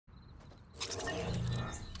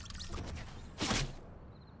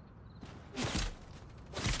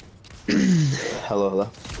Hello,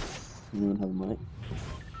 hello. Anyone have a mic?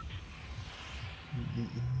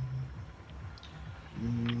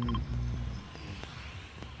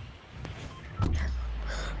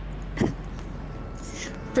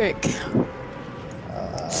 Frick.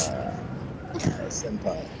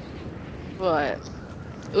 Senpai. What?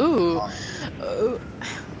 Ooh. Ooh.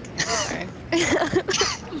 Sorry.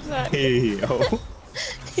 I'm sorry. Hey, yo.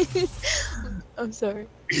 I'm sorry.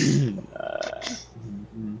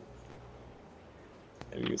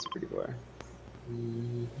 That music's pretty far.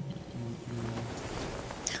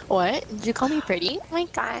 What? Did you call me pretty? Oh my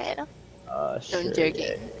god. Sure, I'm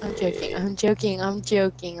joking. I'm joking. I'm joking. I'm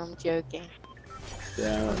joking. I'm joking.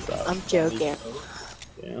 Yeah, I'm joking.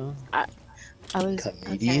 Yeah. I was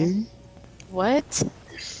Comedian? okay. What?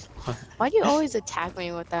 Why do you always attack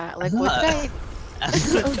me with that? Like, what did I? I'm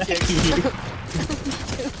I'm joking.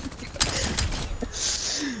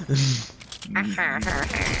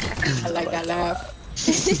 I like that laugh.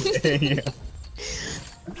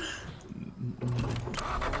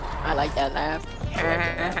 I like that laugh. Oh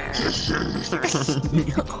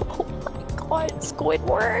my god,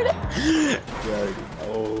 Squidward!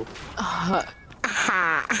 Oh.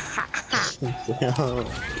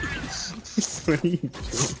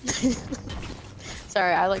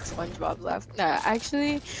 Sorry, I like SpongeBob laugh. Nah,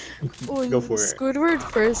 actually, when Go for it. Squidward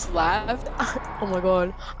first laughed, oh my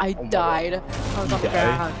god, I died. I was on the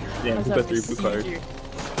ground. Damn, who got the reboot card?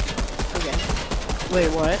 Okay. Wait,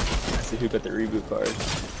 what? I said who got the reboot card?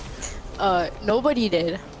 Nobody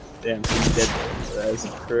did. Damn, so he's dead though. That's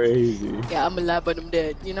crazy. Yeah, I'm alive, but I'm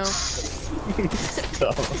dead, you know?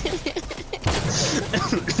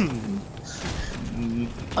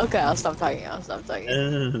 Okay, I'll stop talking. I'll stop talking.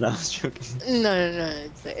 No, I was joking. No,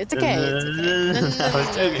 it's okay. It's okay. I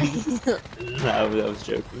was joking. I was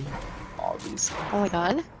joking. Obviously. Oh my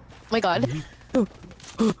god. Oh my god.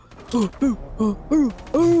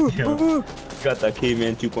 Got that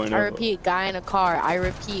caveman 2.0. I repeat, guy in a car. I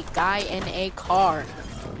repeat, guy in a car.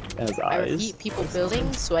 Has I eyes. repeat, people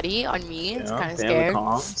building, sweaty on me. It's kind of damn, scared.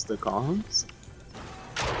 The comms.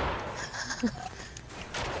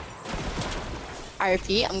 I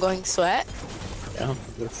repeat, I'm going sweat. Yeah.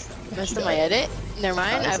 Messed up my edit. Never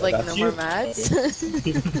mind. I have like no more mats.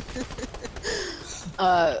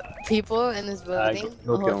 People in this building.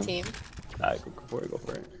 Go The whole team. Alright, go for it. Go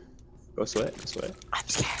for it. Go sweat. Go sweat. I'm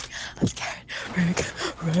scared. I'm scared.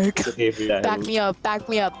 Rick. It's okay for that. Back me up. Back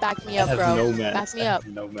me up. Back me up, I have bro. no mats. Back me up.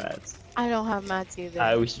 No mats. I don't have mats either.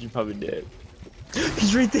 I wish you probably did.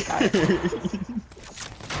 He's right there.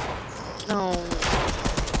 No.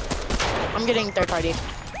 I'm getting third party.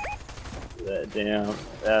 Damn.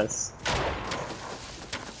 That's.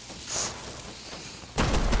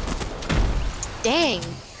 Dang.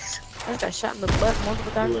 I just got shot in the butt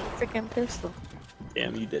multiple times with a freaking pistol.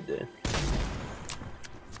 Damn, you did that.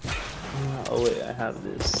 Oh wait, I have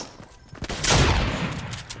this.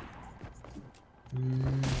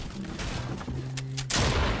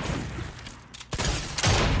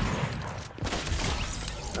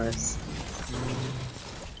 Nice.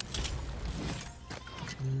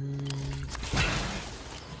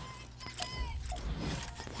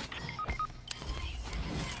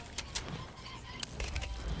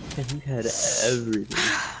 And you had everything.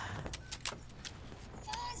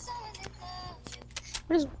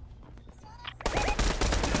 What is...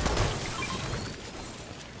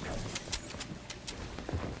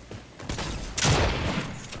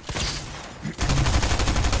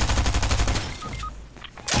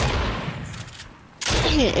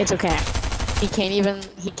 It's okay. He can't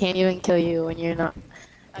even kill you when you're not.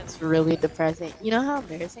 That's really depressing. You know how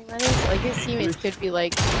embarrassing that is? Like his teammates could be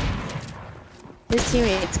like his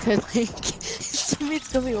teammates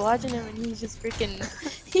could be watching him and he's just freaking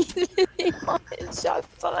he on his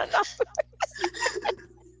shots on a number.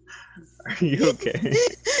 Are you okay?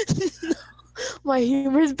 No, my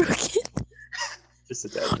humor's broken. Just a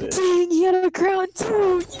tad bit. Dang, he had a crown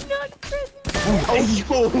too. You not crazy. Oh,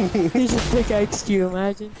 yo! He just pickaxed you,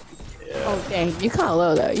 imagine. Yeah. Oh dang, you kinda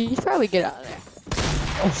low though. You should probably get out of there.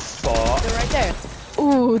 Oh, fuck. They're right there.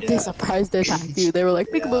 Ooh, Yeah. they surprised attacked you. They were like,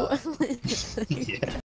 peekaboo. Yeah.